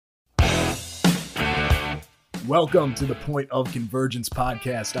Welcome to the Point of Convergence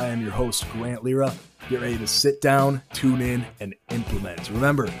podcast. I am your host, Grant Lira. Get ready to sit down, tune in, and implement.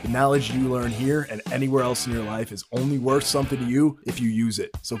 Remember, the knowledge you learn here and anywhere else in your life is only worth something to you if you use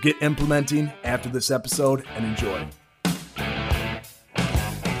it. So get implementing after this episode and enjoy.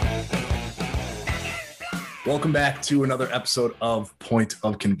 Welcome back to another episode of Point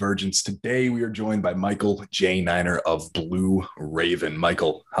of Convergence. Today we are joined by Michael J. Niner of Blue Raven.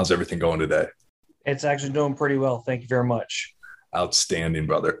 Michael, how's everything going today? It's actually doing pretty well. Thank you very much. Outstanding,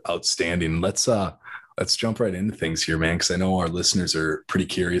 brother. Outstanding. Let's jump right into things here, man, because I know our listeners are pretty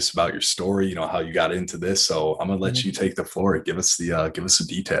curious about your story, you know, how you got into this. So I'm gonna let you take the floor. Give us the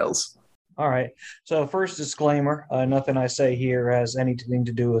details. All right. So first disclaimer, nothing I say here has anything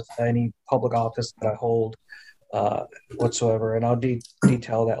to do with any public office that I hold whatsoever. And I'll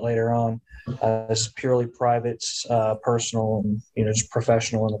detail that later on. It's purely private, personal, and, just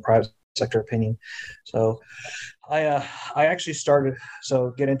professional in the private sector opinion. So I actually started,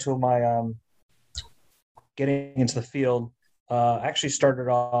 getting into the field, actually started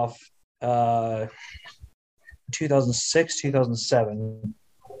off 2006, 2007.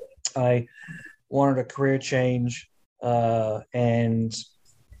 I wanted a career change, and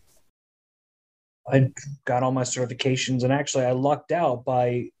I got all my certifications, and actually I lucked out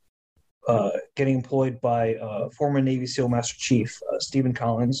by getting employed by former Navy SEAL Master Chief Stephen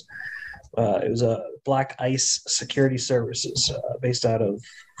Collins. It was a Black Ice Security Services based out of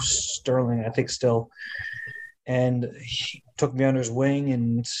Sterling, I think still. And he took me under his wing,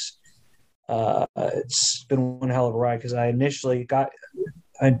 and it's been one hell of a ride because I initially got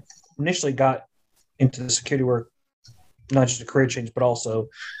into the security work, not just a career change, but also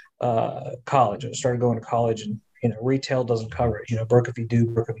college. I started going to college, and retail doesn't cover it. Broke if you do,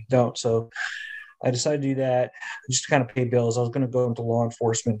 broke if you don't. So I decided to do that just to kind of pay bills. I was going to go into law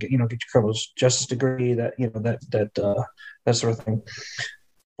enforcement, get your criminal justice degree, that sort of thing.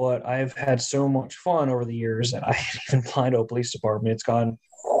 But I've had so much fun over the years that I didn't even apply to a police department. It's gone,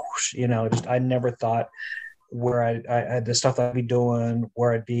 I never thought where I the stuff I'd be doing,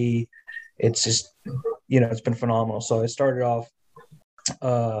 where I'd be. It's just, it's been phenomenal. So I started off,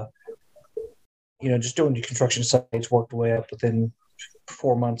 just doing construction sites, worked way up. Within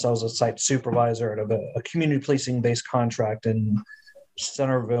 4 months, I was a site supervisor at a community policing based contract in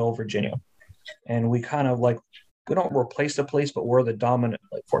Centerville, Virginia. And we kind of we don't replace the police, but we're the dominant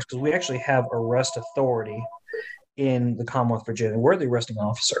force because we actually have arrest authority in the Commonwealth of Virginia. We're the arresting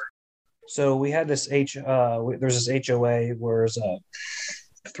officer. So we had this there's this HOA where there's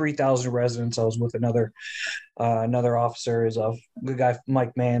 3,000 residents. I was with another officer, is a good guy,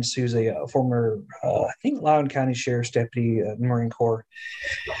 Mike Mance, who's a former, I think, Loudoun County Sheriff's Deputy in the Marine Corps.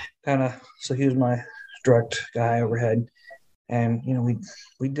 So he was my direct guy overhead. And,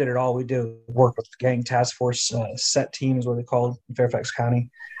 we did it all. We did work with the gang task force, set team is what they called in Fairfax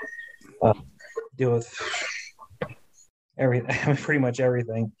County. Deal with everything, pretty much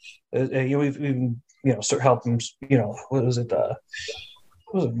everything. We've even, helped them, what was it,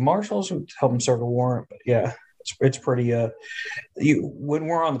 marshals who help them serve a warrant? But yeah, it's pretty. When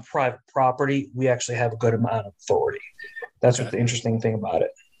we're on the private property, we actually have a good amount of authority. That's what the interesting thing about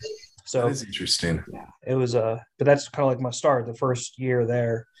it. So that is interesting. Yeah, it was but that's kind of like my start, the first year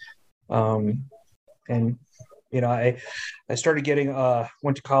there, and I started getting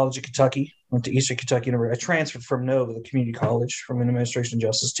went to college in Kentucky, went to Eastern Kentucky University. I transferred from Nova, the community college, from administration and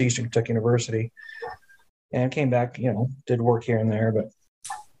justice to Eastern Kentucky University, and came back. Did work here and there, but.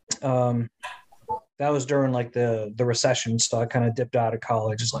 That was during the recession, so I kind of dipped out of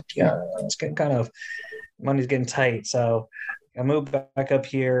college. It's it's getting money's getting tight, so I moved back up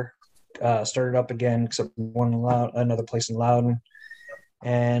here, started up again, except another place in Loudoun,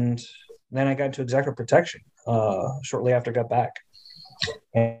 and then I got into executive protection shortly after I got back,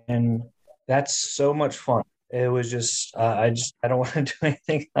 and that's so much fun. It was just I don't want to do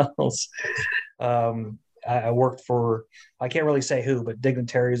anything else. I worked for, I can't really say who, but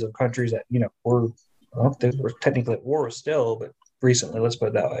dignitaries of countries that, were technically at war still, but recently, let's put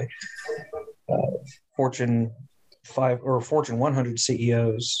it that way. Fortune 100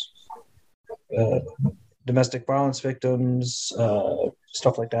 CEOs, domestic violence victims,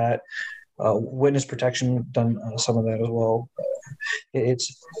 stuff like that. Witness protection, done some of that as well.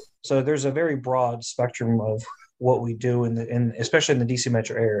 So there's a very broad spectrum of what we do especially in the DC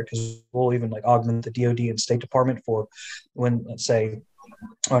metro area, because we'll even augment the DoD and State Department for when, let's say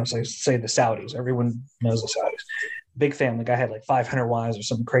the Saudis. Everyone knows the Saudis. Big family guy had 500 wives or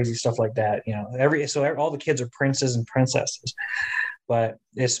some crazy stuff like that. All the kids are princes and princesses. but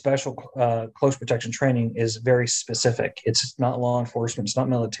this special close protection training is very specific. It's not law enforcement, it's not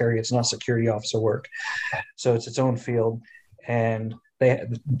military, it's not security officer work. So it's its own field. And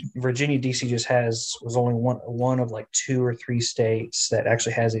Virginia, DC was only one of like 2 or 3 states that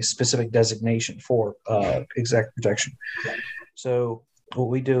actually has a specific designation for executive protection. So what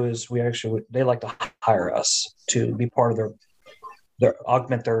we do is they like to hire us to be part of their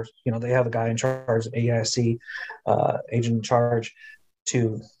augment their, they have a guy in charge, an AIC agent in charge,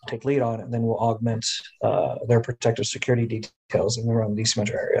 to take lead on it, and then we'll augment their protective security details in the around DC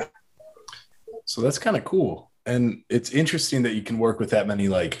metro area. So that's kind of cool. And it's interesting that you can work with that many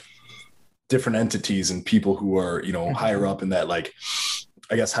like different entities and people who are, higher up in that, like,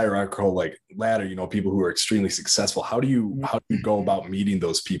 I guess, hierarchical like ladder, people who are extremely successful. How do you go about meeting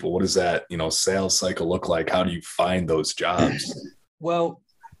those people? What does that, sales cycle look like? How do you find those jobs? Well,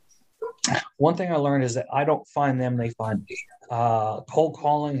 one thing I learned is that I don't find them, they find me. Cold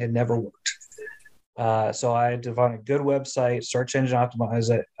calling had never worked. So I had to find a good website, search engine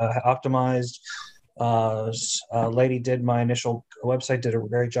optimized. A lady did my initial website, did a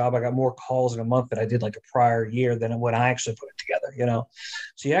great job. I got more calls in a month than I did like a prior year than when I actually put it together,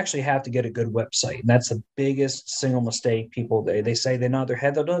 So you actually have to get a good website. And that's the biggest single mistake people, they say they nod their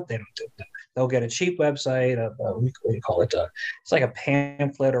head, they don't do it. They'll get a cheap website, what do you call it? It's like a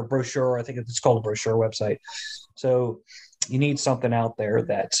pamphlet or brochure. I think it's called a brochure website. So you need something out there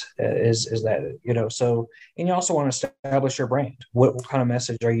that is that, so, and you also want to establish your brand. What kind of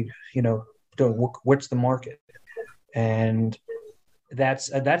message are you, doing? What's the market? And that's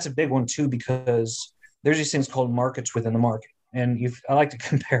a big one too, because there's these things called markets within the market. And I like to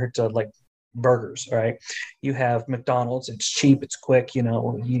compare it to like burgers, right? You have McDonald's, it's cheap, it's quick, you know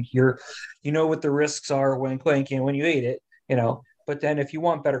what the risks are when you eat it, but then if you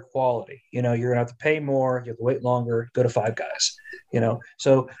want better quality, you're gonna have to pay more, you have to wait longer, go to Five Guys,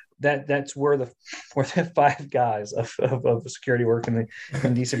 so that's where the Five Guys of security work in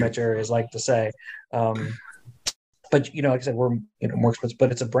DC metro areas like to say. But like I said, we're more expensive,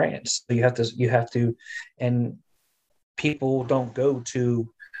 but it's a brand, so you have to, and people don't go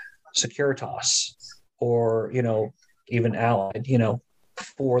to Securitas or even Allied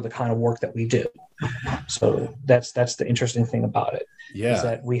for the kind of work that we do. So that's the interesting thing about it. Yeah, is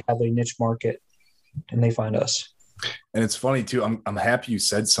that we have a niche market and they find us. And it's funny too. I'm happy you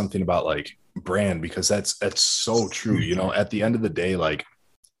said something about like brand, because that's so true. At the end of the day, like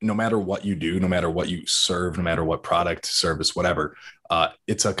no matter what you do, no matter what you serve, no matter what product, service, whatever,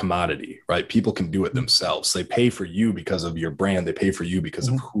 it's a commodity, right? People can do it themselves. They pay for you because of your brand. They pay for you because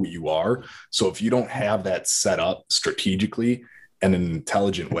of who you are. So if you don't have that set up strategically in an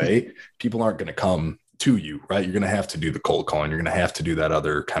intelligent way, people aren't going to come to you, right? You're going to have to do the cold calling. You're going to have to do that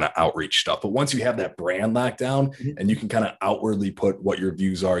other kind of outreach stuff. But once you have that brand locked down and you can kind of outwardly put what your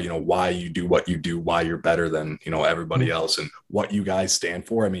views are, why you do what you do, why you're better than, everybody else, and what you guys stand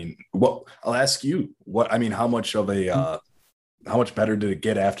for. I mean, I'll ask you, how much better did it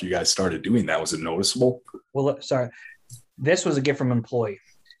get after you guys started doing that? Was it noticeable? Well, sorry, this was a gift from an employee.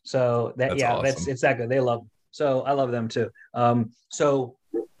 So awesome. It's that good. They love them. So I love them too.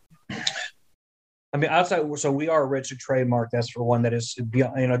 Outside, so we are a registered trademark. That's for one that is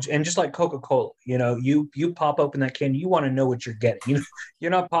beyond, and just like Coca-Cola, you pop open that can, you want to know what you're getting.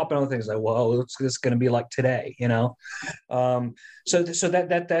 You're not popping on things like, whoa, what's this going to be like today? So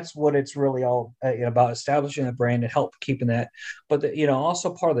that's what it's really all about, establishing a brand and help keeping that. But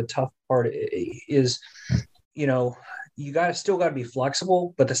also part of the tough part is, you still got to be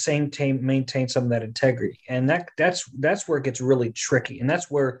flexible, but at the same time maintain some of that integrity. And that's where it gets really tricky. And that's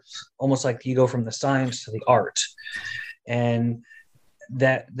where almost like you go from the science to the art. And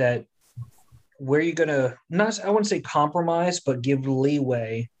that where you're going to, I wouldn't say compromise, but give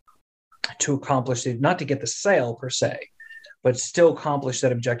leeway to accomplish it, not to get the sale per se, but still accomplish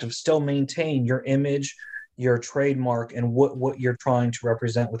that objective, still maintain your image, your trademark, and what you're trying to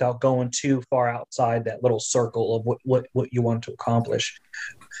represent without going too far outside that little circle of what you want to accomplish.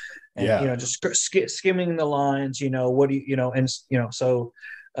 And, just skimming the lines, so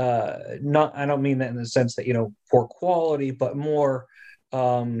I don't mean that in the sense that, poor quality, but more,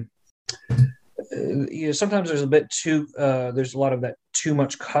 sometimes there's a bit too, there's a lot of that too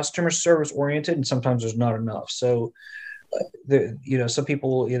much customer service oriented, and sometimes there's not enough. So, some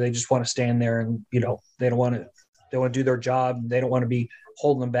people, they just want to stand there and, they want to do their job. They don't want to be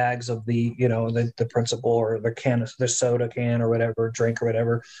holding the bags of the, the principal or their soda can or whatever, drink or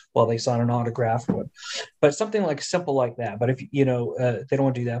whatever, while they sign an autograph. But something like simple like that. But if, they don't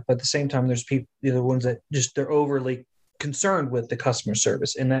want to do that. But at the same time, there's people, the ones that just, they're overly concerned with the customer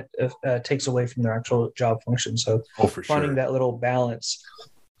service, and that takes away from their actual job function. So for finding sure. that little balance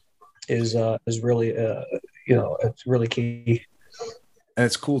is really it's really key. And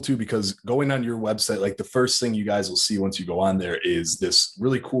it's cool too, because going on your website, like the first thing you guys will see once you go on there is this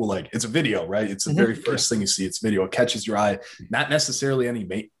really cool, like it's a video, right? It's the very first thing you see. It's video. It catches your eye, not necessarily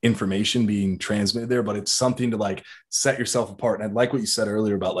any information being transmitted there, but it's something to like set yourself apart. And I like what you said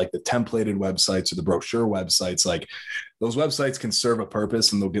earlier about like the templated websites or the brochure websites. Like those websites can serve a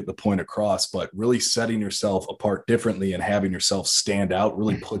purpose and they'll get the point across, but really setting yourself apart differently and having yourself stand out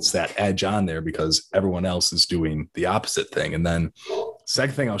really puts that edge on there, because everyone else is doing the opposite thing. And then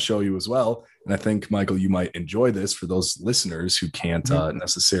second thing I'll show you as well, and I think, Michael, you might enjoy this for those listeners who can't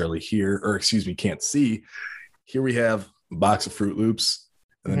necessarily hear, or excuse me, can't see. Here we have a box of Fruit Loops,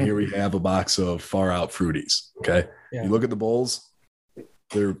 and then here we have a box of Far Out Fruities. Okay. Yeah. You look at the bowls,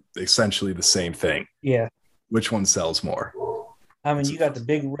 they're essentially the same thing. Yeah. Which one sells more? I mean, you got the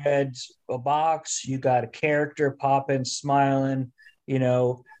big red box, you got a character popping, smiling,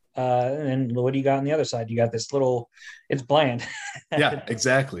 and what do you got on the other side? You got this little, it's bland. Yeah,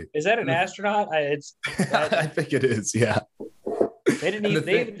 exactly. Is that an astronaut? I think it is. Yeah. They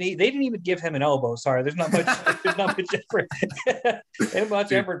didn't even give him an elbow. Sorry, there's not much effort. They didn't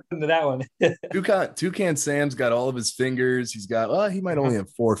much effort into that one. Toucan Sam's got all of his fingers. He's got, he might only have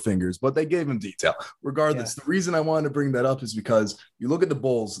 4 fingers, but they gave him detail. Regardless, the reason I wanted to bring that up is because you look at the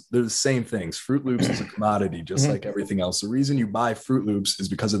bowls, they're the same things. Fruit Loops is a commodity, just like everything else. The reason you buy Fruit Loops is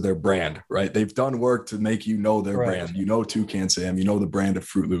because of their brand, right? They've done work to make you know their brand. You know Toucan Sam, you know the brand of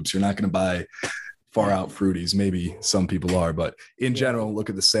Fruit Loops. You're not going to buy Far Out Fruities. Maybe some people are, but in general, look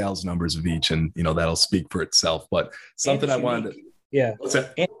at the sales numbers of each, and that'll speak for itself. But something I wanted to,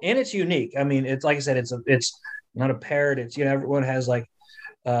 and it's unique. I mean, it's like I said, it's not a parrot. It's everyone has like,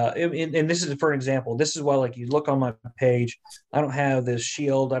 and this is for an example. This is why, like, you look on my page, I don't have this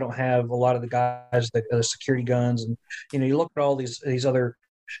shield. I don't have a lot of the guys, the security guns, and you look at all these other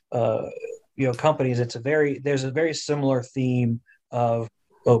companies. There's a very similar theme of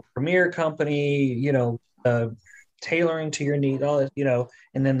premier company, tailoring to your need, all that,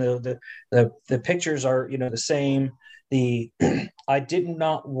 and then the pictures are, the same. I did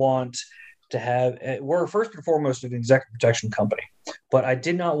not want to have, we're first and foremost an executive protection company, but I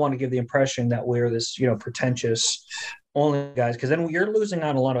did not want to give the impression that we're this, pretentious only guys, because then you're losing out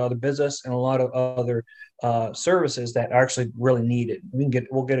on a lot of other business and a lot of other services that are actually really needed.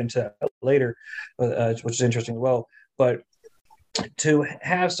 We'll get into that later, which is interesting as well. But to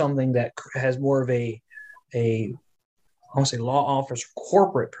have something that has more of I want to say law office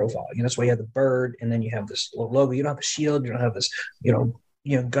corporate profile, that's why you have the bird, and then you have this logo. You don't have a shield. You don't have this,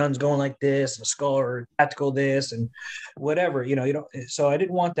 guns going like this, and a skull or tactical this, and whatever. You don't. So I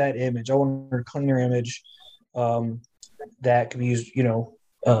didn't want that image. I wanted a cleaner image that could be used.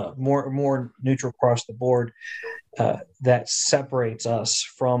 More neutral across the board. That separates us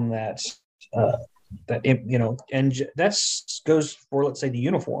from that. And that goes for, let's say, the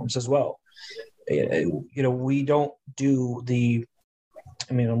uniforms as well. We don't do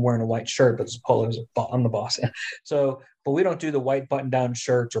I'm wearing a white shirt, but I'm the boss. So, but we don't do the white button-down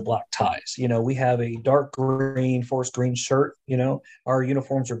shirts or black ties. We have a dark green, forest green shirt. Our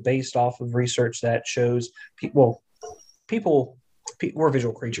uniforms are based off of research that shows people, we're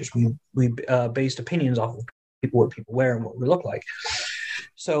visual creatures. We based opinions off of what people wear and what we look like.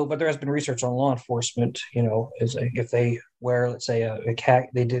 So, but there has been research on law enforcement, if they wear, let's say, a khaki,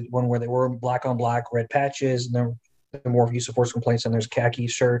 they did one where they were black on black, red patches, and then more use of force complaints, and there's khaki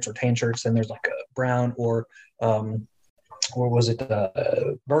shirts or tan shirts, and there's like a brown or was it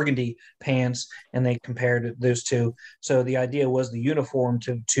burgundy pants, and they compared those two. So the idea was the uniform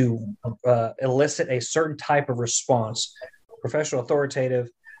to elicit a certain type of response, professional, authoritative,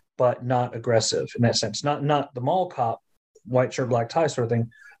 but not aggressive in that sense. Not the mall cop, white shirt, black tie sort of thing,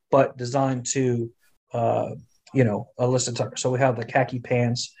 but designed to, elicit. So we have the khaki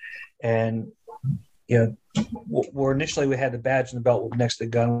pants, and where initially we had the badge and the belt next to the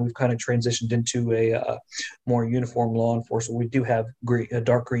gun. We've kind of transitioned into a more uniform law enforcement. We do have a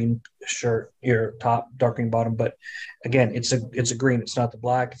dark green shirt, your top, dark green bottom, but again, it's a green. It's not the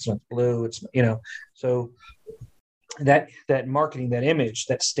black. It's not the blue. It's so. That marketing, that image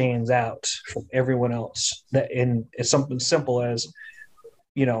that stands out from everyone else, it's something simple as,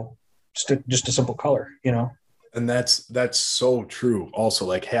 just a simple color, And that's so true. Also,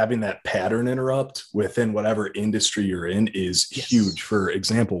 like having that pattern interrupt within whatever industry you're in is huge. For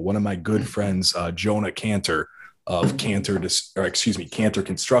example, one of my good friends, Jonah Cantor, of Cantor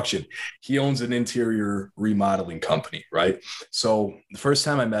Construction. He owns an interior remodeling company, right? So the first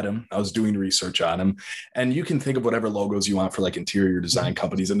time I met him, I was doing research on him, and you can think of whatever logos you want for like interior design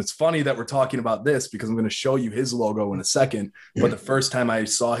companies. And it's funny that we're talking about this because I'm going to show you his logo in a second. But the first time I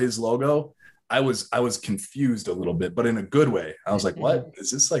saw his logo, I was confused a little bit, but in a good way. I was like, what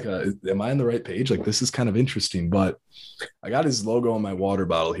is this, like am I on the right page? Like, this is kind of interesting. But I got his logo on my water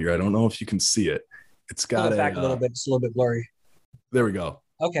bottle here. I don't know if you can see it. It's got back a little bit. It's a little bit blurry. There we go.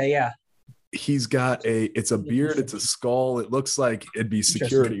 Okay. Yeah. He's got it's a beard. It's a skull. It looks like it'd be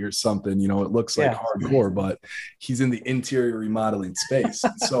security or something, you know, it looks like hardcore, but he's in the interior remodeling space.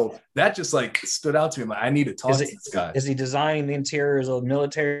 So that just like stood out to him. I need to talk to this guy. Is he designing the interiors of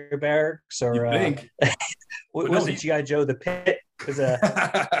military barracks or you think? Was it G.I. Joe the Pit?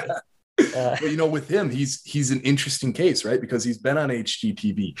 But you know, with him, he's an interesting case, right? Because he's been on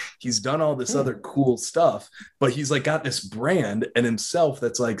HGTV, he's done all this other cool stuff, but he's like got this brand and himself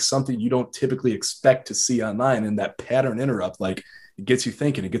that's like something you don't typically expect to see online. And that pattern interrupt, like, it gets you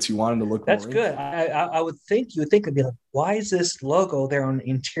thinking, it gets you wanting to look. That's more good. I would think you would think it'd be like, why is this logo there on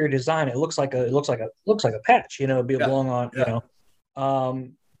interior design? It looks like a patch, you know, it'd be belong on, you know.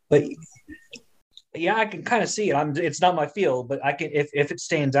 But yeah, I can kind of see it. It's not my field, but I can, if it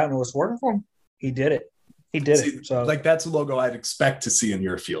stands out and it was working for him, he did it. So like, that's a logo I'd expect to see in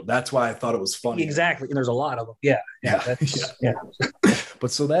your field. That's why I thought it was funny. Exactly. And there's a lot of them. Yeah.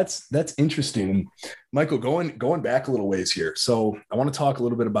 But so that's interesting. And Michael, going back a little ways here. So I want to talk a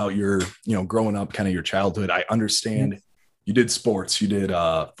little bit about your, you know, growing up, kind of your childhood. I understand you did sports, you did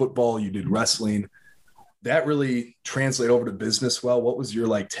football, you did wrestling. That really translate over to business well. What was your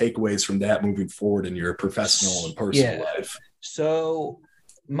like takeaways from that moving forward in your professional and personal life? So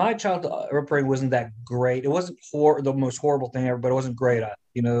my childhood upbringing wasn't that great. It wasn't the most horrible thing ever, but it wasn't great.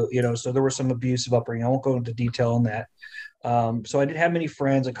 You know, so there was some abusive upbringing. I won't go into detail on that. So I didn't have many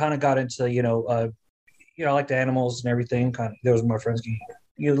friends. I kind of got into, I liked animals and everything. Kind of, those were my friends.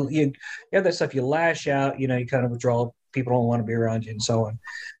 You have that stuff. You lash out. You know, you kind of withdraw. People don't want to be around you, and so on.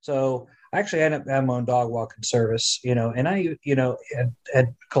 So I actually ended up having my own dog walking service, you know, and I, you know,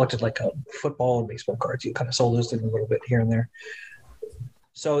 had collected like a football and baseball cards. You kind of sold those things a little bit here and there.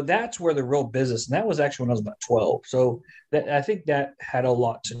 So that's where the real business, and that was actually when I was about 12. So I think that had a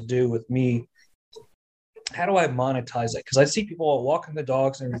lot to do with me. How do I monetize it? Because I see people walking the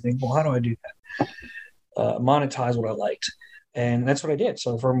dogs and everything. Well, how do I do that? Monetize what I liked. And that's what I did.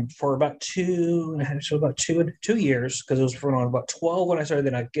 So for about 2 years, because it was from about 12 when I started.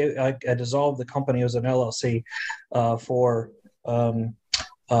 Then I dissolved the company. It was an LLC to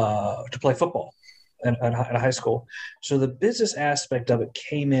play football at a high school. So the business aspect of it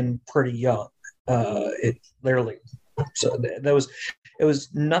came in pretty young. It literally. So it was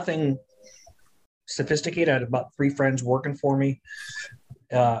nothing sophisticated. I had about 3 friends working for me.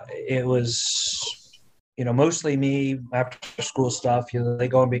 It was, you know, mostly me after school stuff. You know, they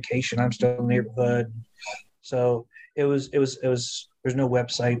go on vacation. I'm still in the neighborhood. So it was, there's no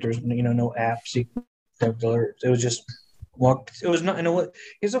website. There's, you know, no apps. It was just it was not, you know what,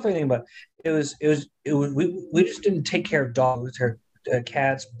 here's the funny thing about it. We just didn't take care of dogs.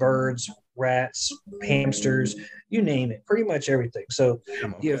 Cats, birds, rats, hamsters, you name it, pretty much everything. So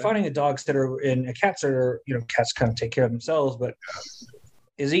finding a dog sitter and a cat sitter, you know, cats kind of take care of themselves, but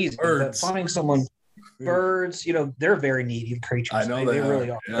is easy. But finding someone, birds, you know, they're very needy creatures. I know they really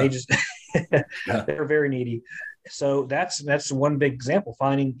are. Yeah. They just they're very needy. So that's one big example.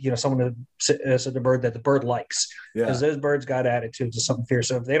 Finding, you know, someone to sit the bird that the bird likes, because those birds got attitudes or something fierce.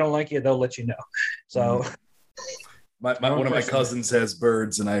 So if they don't like you, they'll let you know. So one of my cousins has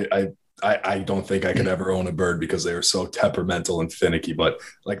birds, and I don't think I could ever own a bird because they are so temperamental and finicky. But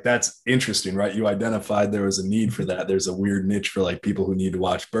like, that's interesting, right? You identified there was a need for that. There's a weird niche for like people who need to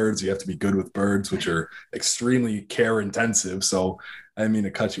watch birds. You have to be good with birds, which are extremely care intensive. So I didn't mean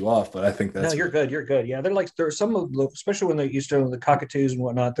to cut you off, but I think that's. No, you're good. You're good. Yeah, there's some of the, especially when they're used to the cockatoos and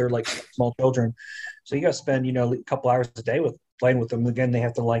whatnot. They're like small children, so you got to spend, you know, a couple hours a day playing with them. Again, they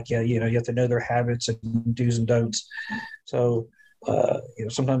have to like you know, you have to know their habits and do's and don'ts. So. You know,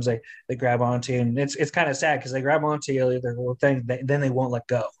 sometimes they grab onto you, and it's kind of sad because they grab onto you, their little thing, then they won't let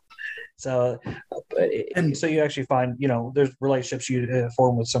go. So, so you actually find, you know, there's relationships you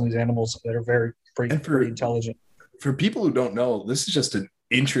form with some of these animals that are pretty intelligent. For people who don't know, this is just an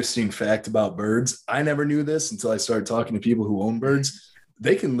interesting fact about birds. I never knew this until I started talking to people who own birds.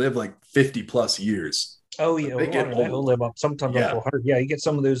 They can live like 50 plus years. Oh yeah, they'll live up sometimes up to 100. Yeah, you get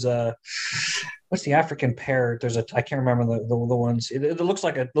some of those. What's the African parrot? I can't remember the ones. It looks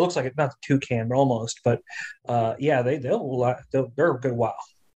like not the toucan, but almost. But they're a good while.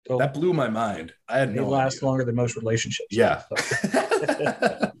 So That blew my mind. I had they no last idea. longer than most relationships. Yeah.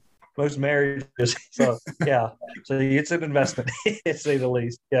 So. Most marriages. So yeah, so it's an investment, to say the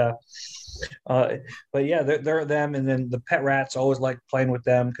least. Yeah. But yeah, they're them, and then the pet rats always like playing with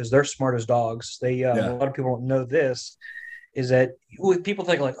them because they're smart as dogs. They a Yeah. lot of people don't know this is that people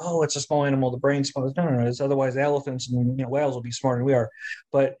think like, oh, it's a small animal, the brain's small. No. It's otherwise elephants and whales will be smarter than we are,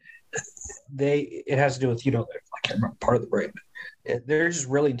 but it has to do with I can't remember part of the brain. But they're just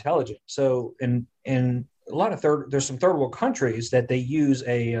really intelligent. So in a lot of there's some third world countries that they use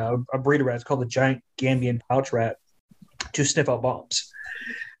a breed of rat. It's called the giant Gambian pouch rat to sniff out bombs.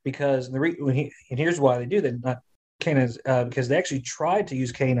 Because and here's why they do that. Not canines, because they actually tried to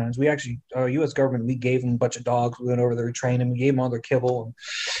use canines. We actually, U.S. government, we gave them a bunch of dogs. We went over there, we trained them, we gave them all their kibble. And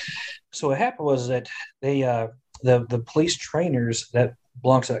so what happened was that they, the police trainers that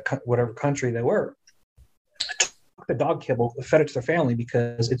belonged to whatever country they were, took the dog kibble, fed it to their family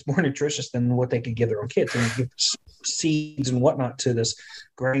because it's more nutritious than what they could give their own kids. And give seeds and whatnot to this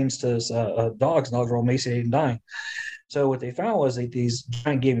grains to this dogs, and dogs were all emaciated and dying. So what they found was that these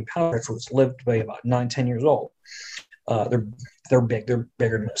giant Gambian pouch rats lived to be about 9-10 years old. They're big. They're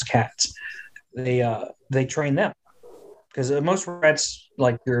bigger than most cats. They train them because most rats,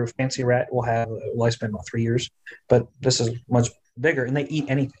 like your fancy rat, will have a lifespan about 3 years, but this is much bigger, and they eat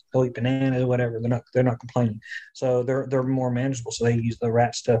anything. They'll eat bananas, whatever. They're not complaining. So they're more manageable. So they use the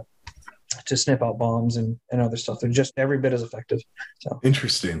rats to sniff out bombs and other stuff. They're just every bit as effective. So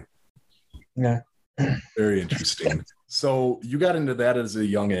Interesting. yeah. Very interesting. So you got into that as a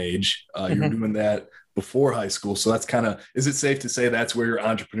young age. You were doing that before high school. So that's is it safe to say that's where your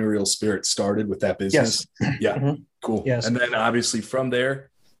entrepreneurial spirit started with that business? Yes. Yeah. Cool. Yes. And then obviously from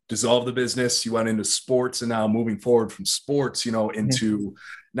there, dissolved the business. You went into sports, and now moving forward from sports, into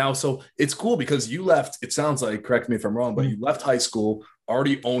now. So it's cool because you left, it sounds like, correct me if I'm wrong, but you left high school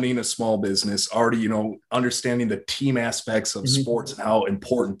already owning a small business, already, understanding the team aspects of sports and how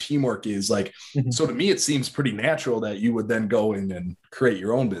important teamwork is. Like, so to me, it seems pretty natural that you would then go in and create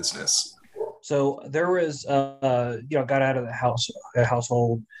your own business. So there was, got out of the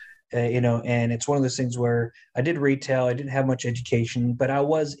household, and it's one of those things where I did retail. I didn't have much education, but I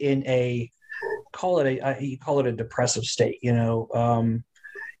was in you call it a depressive state,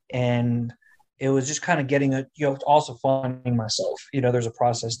 and it was just kind of getting also finding myself, there's a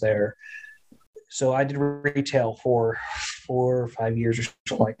process there. So I did retail for 4 or 5 years or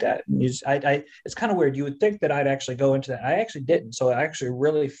something like that. And it's kind of weird. You would think that I'd actually go into that. I actually didn't. So I actually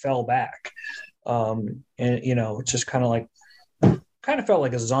really fell back. And, it's just kind of felt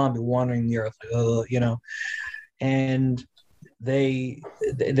like a zombie wandering the earth, and they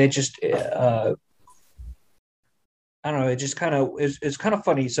just, I don't know. It just it's kind of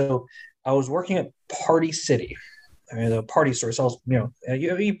funny. So I was working at Party City. I mean, the party store sells, you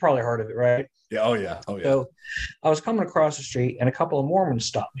probably heard of it, right? Yeah. Oh yeah. So I was coming across the street, and a couple of Mormons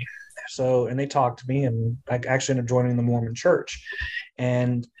stopped me. And they talked to me, and I actually ended up joining the Mormon church.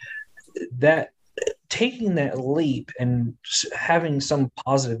 And that taking that leap and having some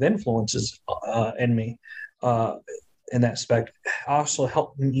positive influences in me in that aspect also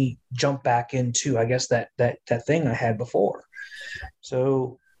helped me jump back into, I guess, that thing I had before.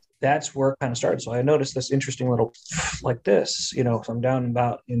 So that's where it kind of started. So I noticed this interesting little like this, so I'm down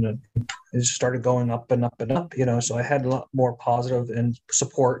about, it just started going up and up and up, so I had a lot more positive and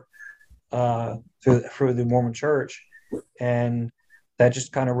support through the Mormon church. And that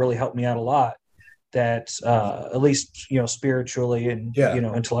just kind of really helped me out a lot, that at least, spiritually and,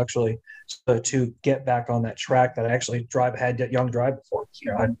 intellectually, so to get back on that track that I actually had that young drive before.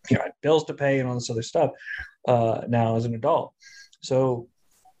 I had bills to pay and all this other stuff now as an adult. So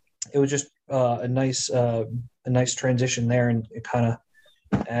it was just a nice transition there, and it kind of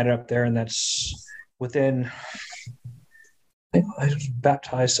added up there. And that's within, I was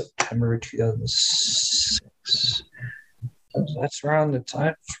baptized September 2006. That's around the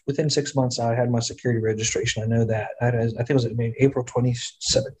time, within 6 months, I had my security registration. I know that. I think it was maybe April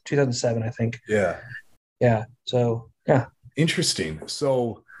 27, 2007, I think. Yeah. Yeah. So, yeah. Interesting.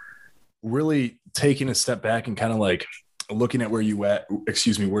 So really taking a step back and kind of like looking at where you were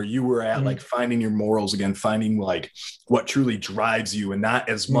at, like finding your morals again, finding like what truly drives you, and not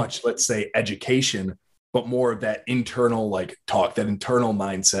as much, let's say, education, but more of that internal like talk, that internal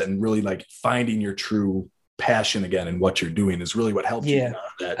mindset, and really like finding your true passion again and what you're doing is really what helped you out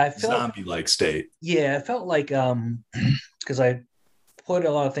of that zombie-like state. Yeah, I felt like because I put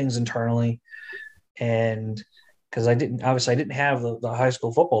a lot of things internally, and because I didn't have the high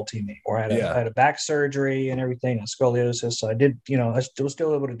school football team anymore. I had a back surgery and everything, and scoliosis. So I did, I was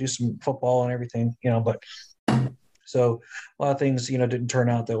still able to do some football and everything, but So a lot of things, didn't turn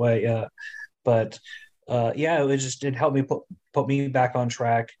out that way. But it helped me put me back on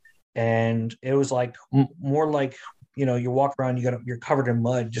track. And it was like more like, you walk around, you're covered in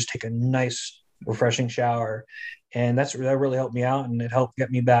mud, just take a nice refreshing shower. And that really helped me out. And it helped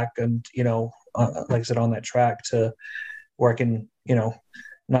get me back and, like I said, on that track to where I can,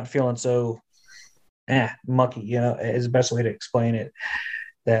 not feeling so mucky, is the best way to explain it.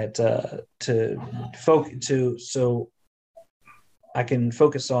 That so I can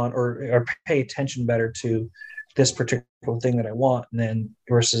focus on or pay attention better to this particular thing that I want, and then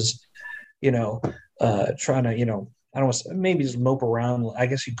versus, trying to, I don't want to maybe just mope around. I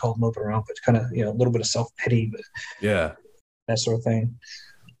guess you'd call it mope around, but kind of, a little bit of self-pity, but Yeah. that sort of thing.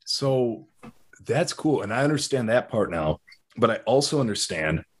 So that's cool. And I understand that part now, but I also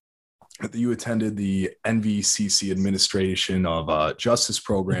understand that you attended the NVCC administration of justice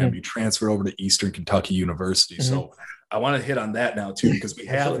program. Mm-hmm. You transferred over to Eastern Kentucky University. Mm-hmm. So I want to hit on that now too, because we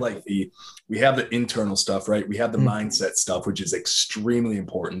have we have the internal stuff, right? We have the mindset stuff, which is extremely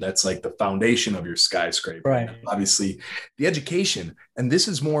important. That's like the foundation of your skyscraper. Right. Obviously the education. And this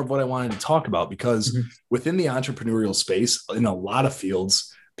is more of what I wanted to talk about, because within the entrepreneurial space, in a lot of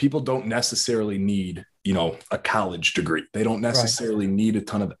fields, people don't necessarily need, a college degree. They don't necessarily need a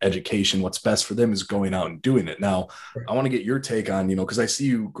ton of education. What's best for them is going out and doing it. Now, I want to get your take on, because I see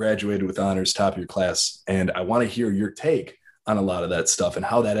you graduated with honors, top of your class, and I want to hear your take on a lot of that stuff and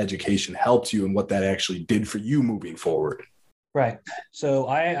how that education helped you and what that actually did for you moving forward. Right. So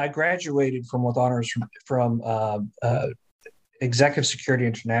I graduated with honors from Executive Security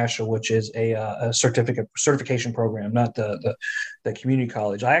International, which is a certification program, not the community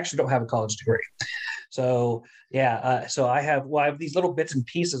college. I actually don't have a college degree. So so I have these little bits and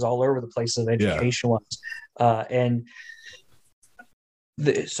pieces all over the place of education wise,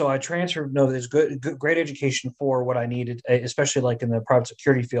 so I transferred. No, there's great education for what I needed, especially like in the private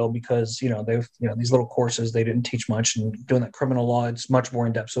security field, because they've these little courses, they didn't teach much, and doing that criminal law, it's much more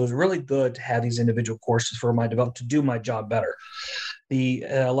in depth. So it was really good to have these individual courses for to do my job better. The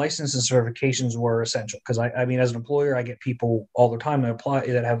license and certifications were essential because I mean, as an employer, I get people all the time that apply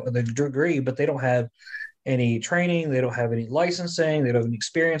that have the degree, but they don't have any training, they don't have any licensing, they don't have any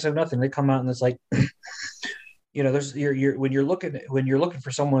experience, they have nothing. They come out and it's like. There's when you're looking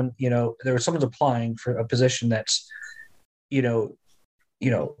for someone, someone's applying for a position that's, 20%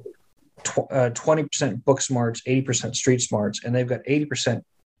 book smarts, 80% street smarts, and they've got 80%,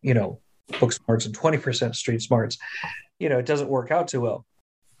 book smarts and 20% street smarts. It doesn't work out too well.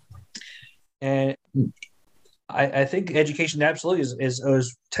 And I think education absolutely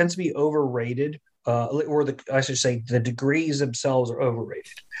tends to be overrated, or I should say the degrees themselves are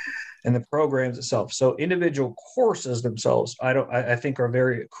overrated. And the programs itself. So individual courses themselves, I think are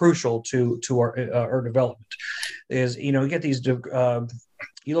very crucial to our development. Is you get these you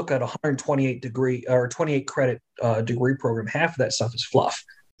look at 128 degree or 28 credit degree program. Half of that stuff is fluff.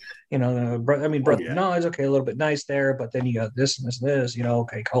 Knowledge, okay, a little bit nice there, but then you got this and this and this.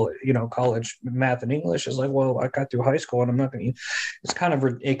 Okay, college math and English is like, well, I got through high school and I'm not going to. It's kind of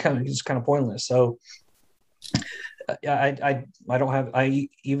pointless. So. I don't have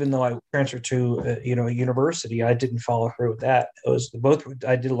even though I transferred to a university, I didn't follow through with that. It was both.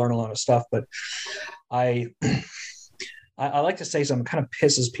 I did learn a lot of stuff, but I like to say something kind of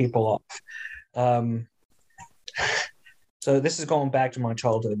pisses people off. So this is going back to my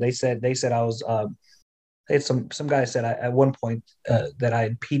childhood. They said I was. Some guy said at one point that I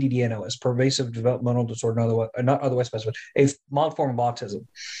had PDD-NOS, pervasive developmental disorder, not otherwise specified, a mild form of autism.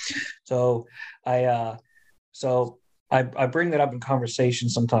 So I bring that up in conversation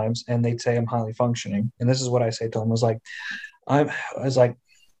sometimes, and they'd say I'm highly functioning, and this is what I say to them: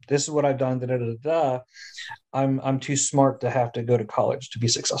 this is what I've done. I'm too smart to have to go to college to be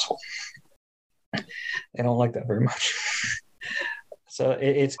successful. They don't like that very much. So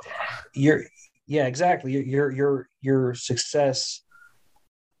exactly. Your success.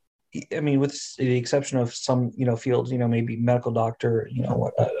 I mean, with the exception of some, fields, maybe medical doctor,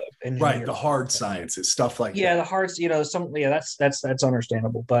 right, the hard sciences, stuff like that. Yeah, the hard, that's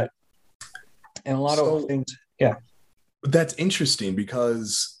understandable, but and a lot of things, yeah. That's interesting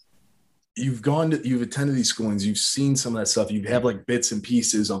because you've attended these schoolings, you've seen some of that stuff, you have like bits and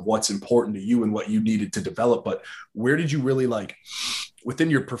pieces of what's important to you and what you needed to develop, but where did you really within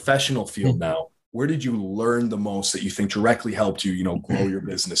your professional field now? Where did you learn the most that you think directly helped you, grow your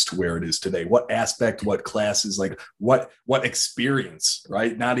business to where it is today? What aspect, what classes, what experience,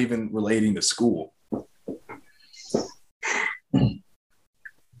 right? Not even relating to school.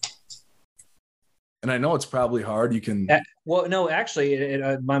 And I know it's probably hard. You can. Well, no, actually,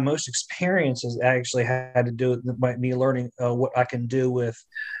 my most experiences actually had to do with me learning what I can do with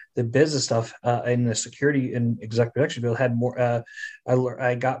the business stuff in the security and executive protection field. Had more.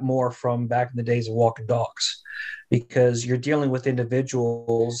 I got more from back in the days of walking dogs, because you're dealing with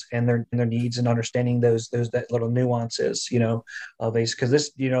individuals and their needs, and understanding those that little nuances, because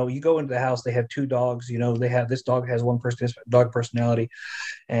this, you go into the house, they have two dogs, they have, this dog has one person, dog personality,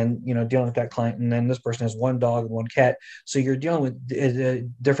 and dealing with that client, and then this person has one dog and one cat, so you're dealing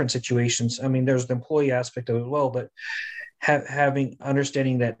with different situations. I mean, there's the employee aspect of it as well, but having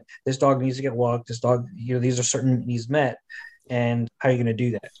understanding that this dog needs to get walked, this dog, these are certain needs met, and how are you going to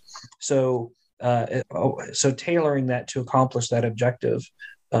do that? So tailoring that to accomplish that objective,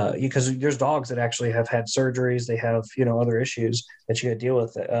 because there's dogs that actually have had surgeries, they have other issues that you got to deal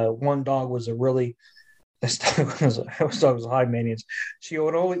with. One dog was this dog was high maintenance. She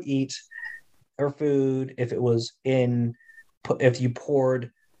would only eat her food if you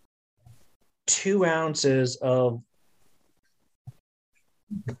poured 2 ounces of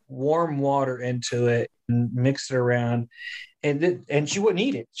warm water into it and mixed it around, and she wouldn't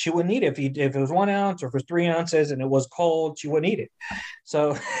eat it. She wouldn't eat it if it was 1 ounce, or if it was 3 ounces and it was cold, she wouldn't eat it.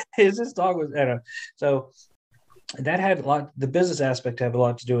 So this dog was, so that had the business aspect had a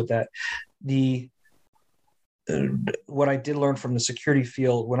lot to do with that. What I did learn from the security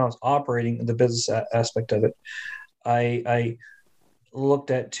field when I was operating the business aspect of it, I looked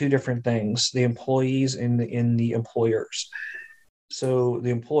at 2 different things: the employees and the employers. So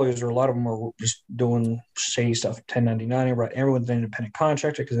the employers, a lot of them are just doing shady stuff, 1099, right? Everyone's an independent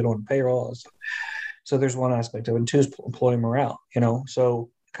contractor because they don't want to pay all that stuff. So there's one aspect of it. And 2 is employee morale, So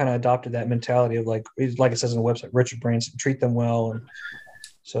kind of adopted that mentality of like it says on the website, Richard Branson, treat them well.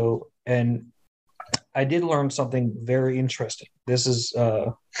 And I did learn something very interesting. This is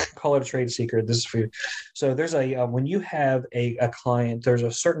call it a trade secret. This is for you. So there's when you have a client, there's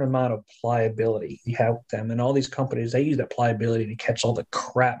a certain amount of pliability you have with them, and all these companies, they use that pliability to catch all the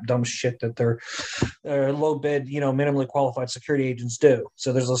crap, dumb shit that their low bid, minimally qualified security agents do.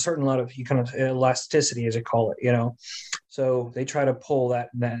 So there's a certain amount of elasticity, as they call it, So they try to pull that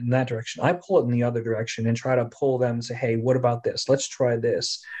in that direction. I pull it in the other direction and try to pull them and say, hey, what about this? Let's try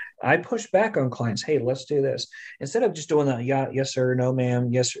this. I push back on clients. Hey, let's do this. Instead of just doing that, yeah, yes, sir, no, ma'am,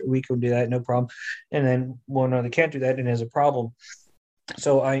 yes, sir, we can do that, no problem. And then, well, no, they can't do that, and there's a problem.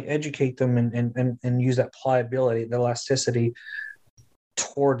 So I educate them and use that pliability, the elasticity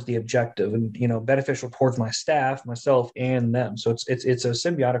towards the objective, and beneficial towards my staff, myself, and them. So it's a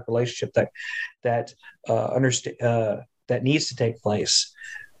symbiotic relationship that needs to take place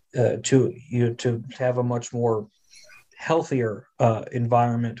to have a much more healthier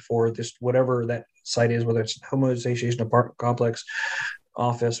environment for this, whatever that site is, whether it's home association, apartment complex,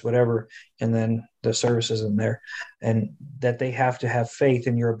 office, whatever, and then the services in there, and that they have to have faith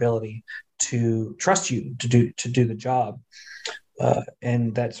in your ability to trust you to do the job.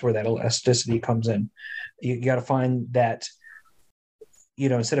 And that's where that elasticity comes in. You got to find that,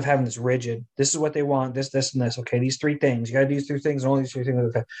 instead of having this rigid, this is what they want, this, and this. Okay, these 3 things. You got to do 3 things, and all these 3 things.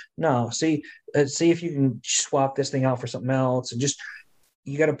 Okay. No, see if you can swap this thing out for something else, and just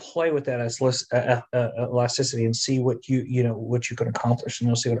you got to play with that elasticity and see what what you can accomplish, and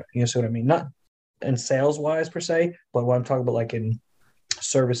you'll see what I mean. Not in sales wise per se, but what I'm talking about, like in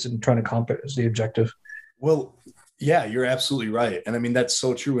service and trying to accomplish the objective. Well, yeah, you're absolutely right, and I mean that's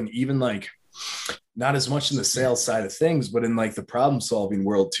so true, and even like, not as much in the sales side of things, but in like the problem solving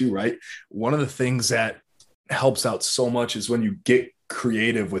world too, right? One of the things that helps out so much is when you get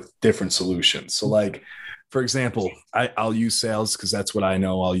creative with different solutions. So like, for example, I'll use sales because that's what I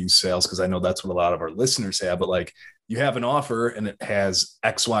know. I'll use sales because I know that's what a lot of our listeners have. But like, you have an offer and it has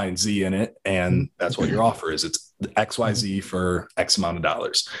X, Y, and Z in it. And that's what your offer is. It's X, Y, Z for X amount of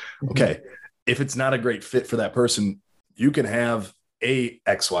dollars. Okay. If it's not a great fit for that person, you can have a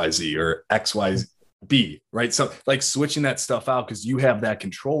XYZ or XYB, right? So like switching that stuff out, because you have that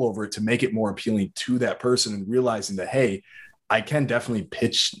control over it to make it more appealing to that person, and realizing that, hey, I can definitely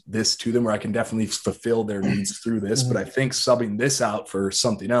pitch this to them, or I can definitely fulfill their needs through this, but I think subbing this out for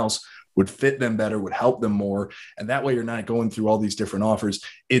something else would fit them better, would help them more. And that way you're not going through all these different offers.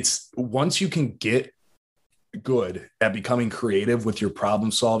 It's once you can get good at becoming creative with your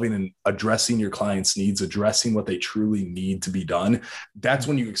problem solving and addressing your clients' needs, addressing what they truly need to be done, that's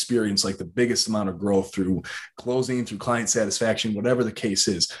when you experience like the biggest amount of growth through closing, through client satisfaction, whatever the case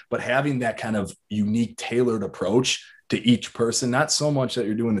is. But having that kind of unique, tailored approach to each person, not so much that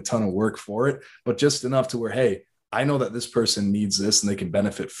you're doing a ton of work for it, but just enough to where, hey, I know that this person needs this and they can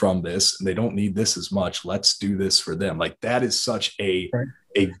benefit from this, and they don't need this as much. Let's do this for them. Like that is such a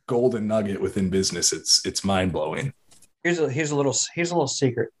golden nugget within business. It's mind blowing. Here's a little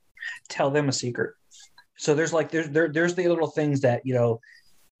secret. Tell them a secret. So there's the little things that,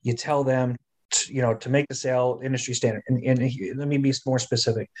 you tell them to make the sale industry standard. And let me be more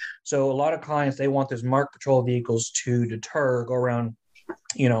specific. So a lot of clients, they want those marked patrol vehicles to go around,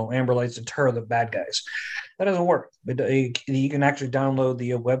 amber lights, deter the bad guys. That doesn't work. But you can actually download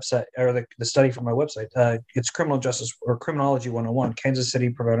the website or the study from my website. It's Criminal Justice or Criminology 101, Kansas City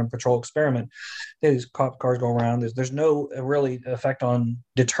Preventive Patrol Experiment. These cop cars go around. There's no really effect on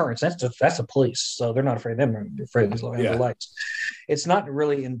deterrence. That's the police, so they're not afraid of them. They're afraid of these amber lights. It's not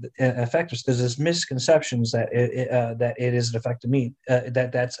really effective. There's this misconceptions that it is an effective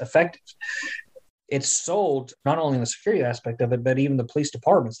that's effective. It's sold not only in the security aspect of it, but even the police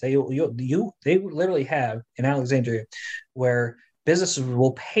departments. They literally have in Alexandria where businesses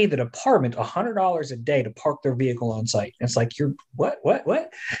will pay the department $100 a day to park their vehicle on site. And it's like, you're what?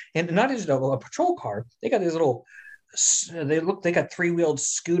 And not just a patrol car. They got these little, they got 3-wheeled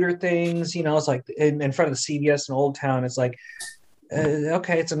scooter things, it's like in front of the CVS in Old Town. It's like,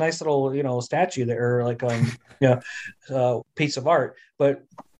 okay, it's a nice little, statue there, or like, piece of art, but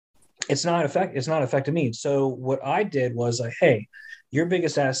it's not effective means. So what I did was hey, your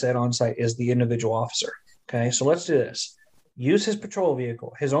biggest asset on site is the individual officer. Okay. So let's do this. Use his patrol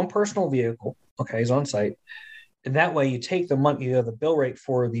vehicle, his own personal vehicle. Okay. He's on site. And that way you take the money, you have the bill rate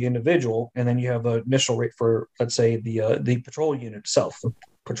for the individual, and then you have an initial rate for, let's say, the patrol unit itself, the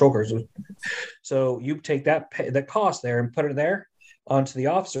patrol cars. So you take that cost there and put it there onto the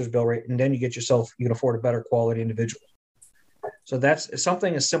officer's bill rate. And then you can afford a better quality individual. So that's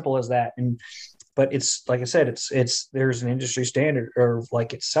something as simple as that. But it's like I said, it's there's an industry standard, or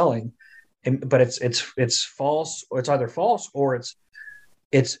like it's selling, but it's false, or it's either false or it's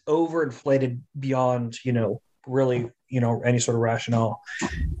overinflated beyond really any sort of rationale.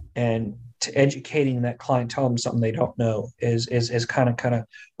 And to educating that client, tell them something they don't know is kind of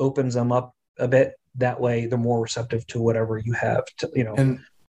opens them up a bit. That way they're more receptive to whatever you have to. And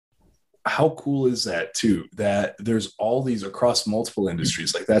how cool is that too, that there's all these across multiple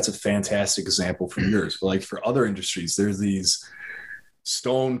industries? Like that's a fantastic example from yours. But like for other industries, there's these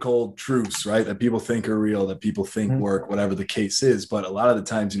stone cold truths, right? That people think are real, that people think work, whatever the case is. But a lot of the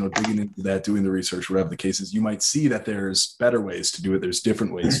times, digging into that, doing the research, whatever the case is, you might see that there's better ways to do it. There's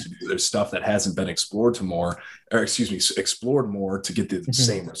different ways to do it. There's stuff that hasn't been explored more to get the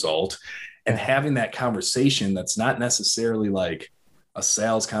same result. And having that conversation, that's not necessarily like a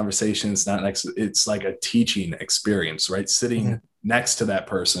sales conversation. It's like a teaching experience, right? Sitting next to that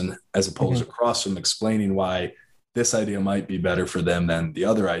person as opposed to across from, explaining why this idea might be better for them than the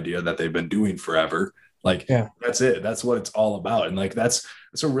other idea that they've been doing forever. That's it. That's what it's all about. And like, that's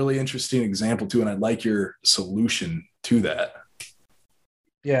a really interesting example too. And I like your solution to that.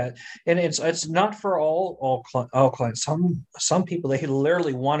 Yeah. And it's not for all clients. Some people, they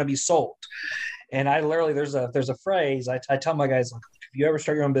literally want to be sold. And I literally, there's a phrase I tell my guys, like, if you ever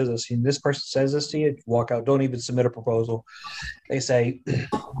start your own business and this person says this to you, walk out, don't even submit a proposal. They say,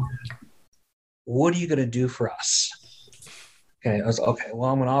 what are you going to do for us? Okay. I was okay. Well,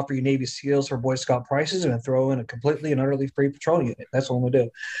 I'm going to offer you Navy SEALs for Boy Scout prices and throw in a completely and utterly free patrol unit. That's what I'm going to do.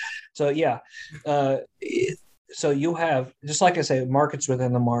 So yeah. So you have, just like I say, markets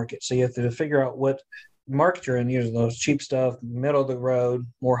within the market. So you have to figure out what market you're in, using those cheap stuff, middle of the road,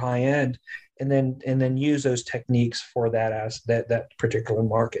 more high end, and then use those techniques for that particular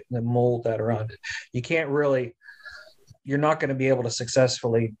market and then mold that around it. You can't really, you're not going to be able to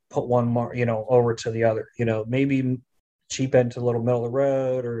successfully put one over to the other. Maybe cheap end to a little middle of the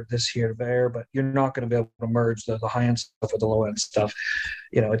road, or this here to there, but you're not going to be able to merge the high end stuff with the low end stuff.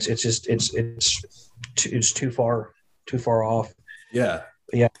 It's too far off. Yeah.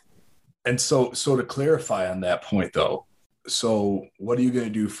 And so to clarify on that point though, so what are you going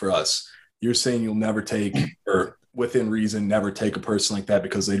to do for us? You're saying you'll never take, or within reason, never take a person like that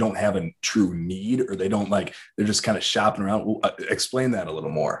because they don't have a true need, or they're just kind of shopping around. Well, explain that a little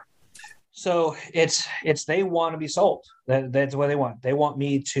more. So it's they want to be sold. That's what they want. They want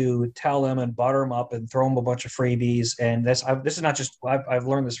me to tell them and butter them up and throw them a bunch of freebies. And this is not just, I've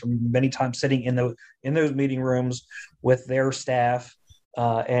learned this from many times sitting in those meeting rooms with their staff.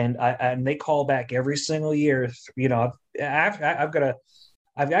 And they call back every single year.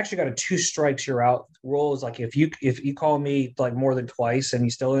 I've actually got a 2 strikes you're out rule. Is like, if you call me like more than twice and you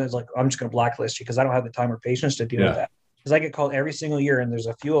still is, like, I'm just going to blacklist you because I don't have the time or patience to deal with that. because I get called every single year, and there's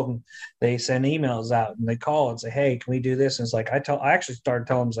a few of them. They send emails out and they call and say, "Hey, can we do this?" And it's like I actually started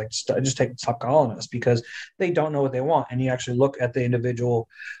telling them, it's like, stop calling us, because they don't know what they want. And you actually look at the individual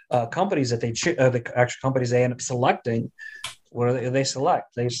companies that the actual companies they end up selecting. What do they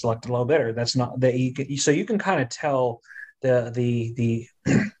select? They select a low bidder. That's not that so you can kind of tell the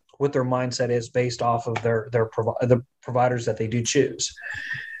what their mindset is based off of the providers that they do choose.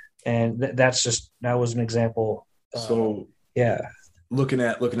 And that was an example. So yeah, looking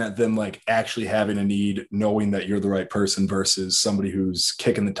at them like actually having a need, knowing that you're the right person versus somebody who's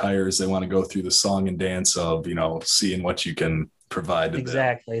kicking the tires. They want to go through the song and dance of, seeing what you can provide to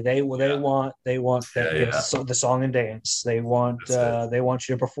exactly. them. They want that, so the song and dance. They want you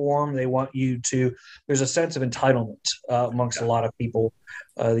to perform. They want you to. There's a sense of entitlement amongst a lot of people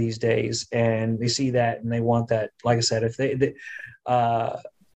these days, and they see that and they want that. Like I said,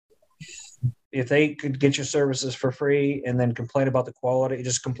 if they could get your services for free and then complain about the quality,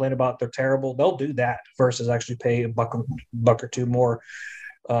 just complain about they're terrible, they'll do that versus actually pay a buck or two more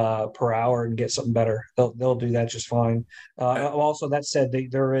per hour and get something better. They'll do that just fine. Also, that said,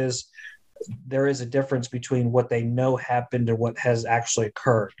 there is a difference between what they know happened and what has actually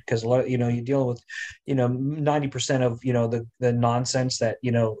occurred, because you're dealing with 90% of the nonsense that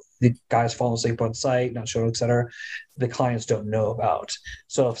the guys falling asleep on site, not showing, etc. The clients don't know about.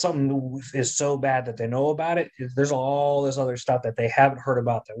 So if something is so bad that they know about it, there's all this other stuff that they haven't heard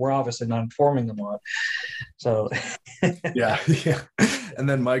about that we're obviously not informing them on. So yeah. And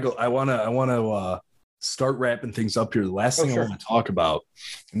then Michael, I want to start wrapping things up here. The last thing I want to talk about,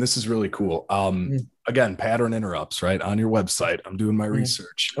 and this is really cool. Again, pattern interrupts, right? On your website, I'm doing my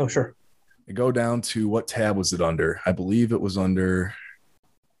research. Oh, sure. I go down to, what tab was it under? I believe it was under,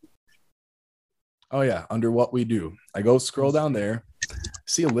 under what we do. I go scroll down there,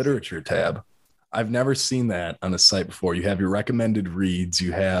 see a literature tab. I've never seen that on a site before. You have your recommended reads.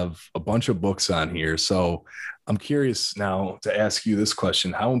 You have a bunch of books on here. So I'm curious now to ask you this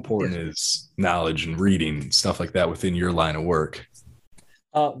question. How important is knowledge and reading, stuff like that, within your line of work?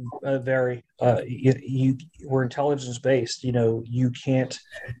 Very. We're intelligence based. You can't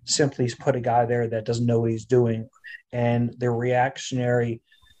simply put a guy there that doesn't know what he's doing. And the reactionary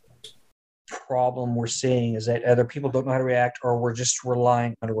problem we're seeing is that either people don't know how to react, or we're just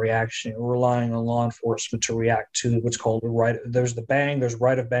relying on a reaction. We're relying on law enforcement to react to what's called right. There's the bang, there's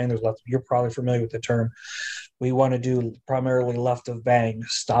right of bang, there's left. You're probably familiar with the term. We want to do primarily left of bang,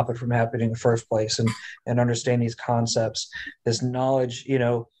 stop it from happening in the first place, and understand these concepts. This knowledge,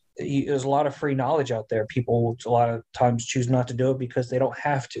 there's a lot of free knowledge out there. People a lot of times choose not to do it because they don't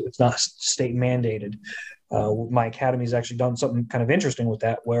have to. It's not state mandated. My academy's actually done something kind of interesting with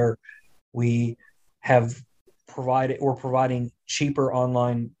that, where we're providing cheaper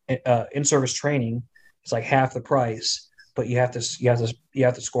online in-service training. It's like half the price, but you have to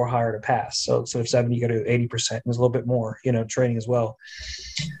score higher to pass. So instead of 70, you got to do 80%. There's a little bit more, training as well.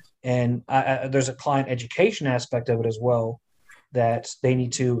 And there's a client education aspect of it as well, that they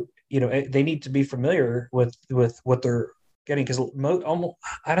need to, they need to be familiar with what they're getting. Because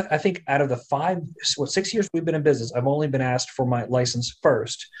I think out of the 6 years we've been in business, I've only been asked for my license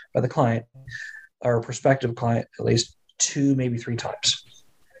first by the client, or prospective client, at least 2, maybe 3 times.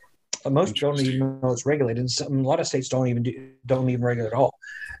 Most don't even know it's regulated. A lot of states don't even regulate at all.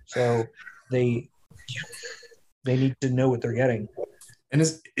 So they need to know what they're getting. And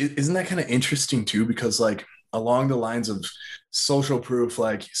isn't that kind of interesting too? Because like along the lines of social proof,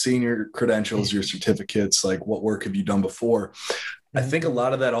 like seeing your credentials, your certificates, like what work have you done before? I think a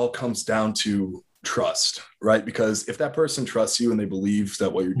lot of that all comes down to trust, right? Because if that person trusts you and they believe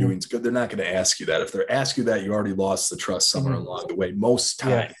that what you're doing is good, they're not going to ask you that. If they ask you that, you already lost the trust somewhere along the way, most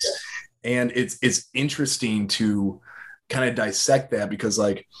times. Yeah. And it's interesting to kind of dissect that, because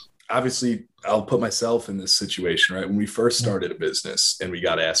like, obviously I'll put myself in this situation, right? When we first started a business and we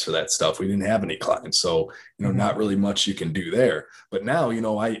got asked for that stuff, we didn't have any clients. So, not really much you can do there. But now,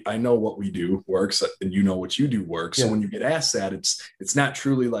 I know what we do works, and what you do works. So when you get asked that, it's not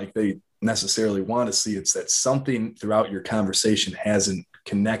truly like they necessarily want to see. It's that something throughout your conversation hasn't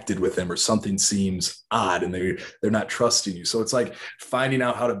connected with them, or something seems odd and they're not trusting you. So it's like finding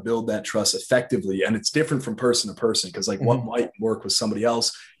out how to build that trust effectively. And it's different from person to person, because like what might work with somebody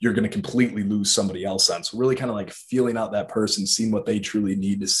else, you're going to completely lose somebody else on. So really kind of like feeling out that person, seeing what they truly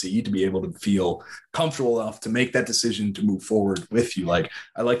need to see to be able to feel comfortable enough to make that decision to move forward with you. Like,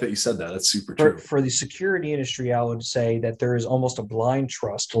 I like that you said that. That's super true. For the security industry, I would say that there is almost a blind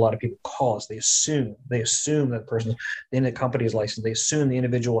trust. A lot of people call us. They assume that person in the company is licensed. They assume the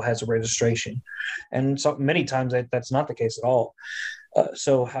individual has a registration. And so many times that's not the case at all.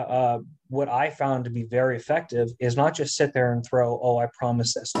 What I found to be very effective is not just sit there and throw, oh, I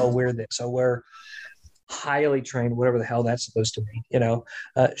promise this, oh, we're this, oh, we're highly trained, whatever the hell that's supposed to mean.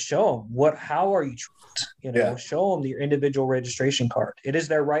 Show them how are you trained? Show them your individual registration card. It is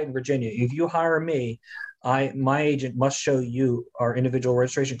their right in Virginia. If you hire me, my agent must show you our individual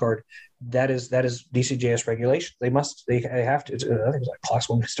registration card. That is DCJS regulation. They have to. I think it's like class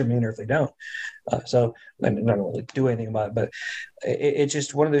 1 misdemeanor if they don't. So I don't really do anything about it, but it's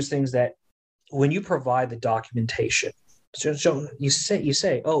just one of those things that when you provide the documentation, so you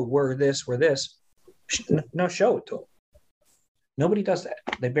say, oh, we're this. No, show it to them. Nobody does that.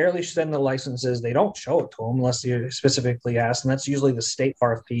 They barely send the licenses. They don't show it to them unless you're specifically asked, and that's usually the state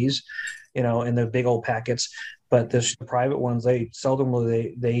RFPs, in the big old packets. But the private ones, they seldom will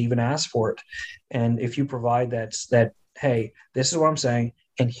they even ask for it. And if you provide that, hey, this is what I'm saying,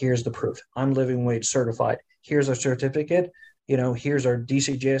 and here's the proof. I'm living wage certified. Here's our certificate. Here's our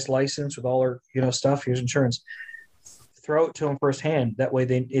DCJS license with all our stuff. Here's insurance. Throw it to them firsthand. That way,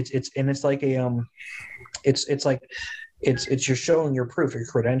 it's you're showing your proof, your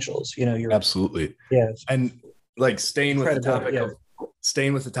credentials. You're absolutely And like staying with the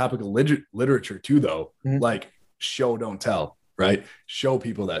topic of literature too, though. Mm-hmm. Like show, don't tell, right? Show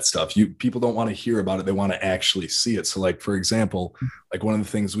people that stuff. People don't want to hear about it; they want to actually see it. So, like for example, like one of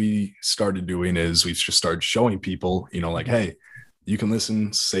the things we started doing is we just started showing people, like, hey, you can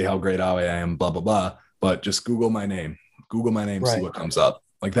listen, say how great I am, blah blah blah, but just Google my name, right. See what comes up.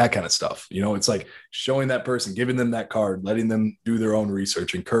 Like that kind of stuff. It's like showing that person, giving them that card, letting them do their own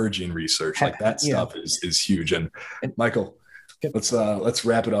research, encouraging research. Like that stuff is huge. And Michael, let's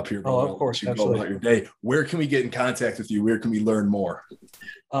wrap it up here. Oh, of course. You go about your day. Where can we get in contact with you? Where can we learn more?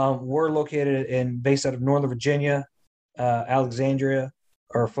 We're located based out of Northern Virginia, Alexandria.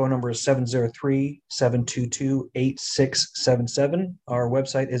 Our phone number is 703-722-8677. Our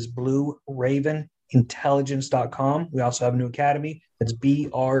website is blueravenintelligence.com. We also have a new academy. It's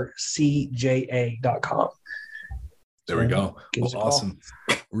brcja.com. There we go. Well, awesome.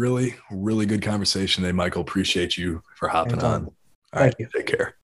 Really, really good conversation today, Michael. Appreciate you for hopping on. All right. Take care.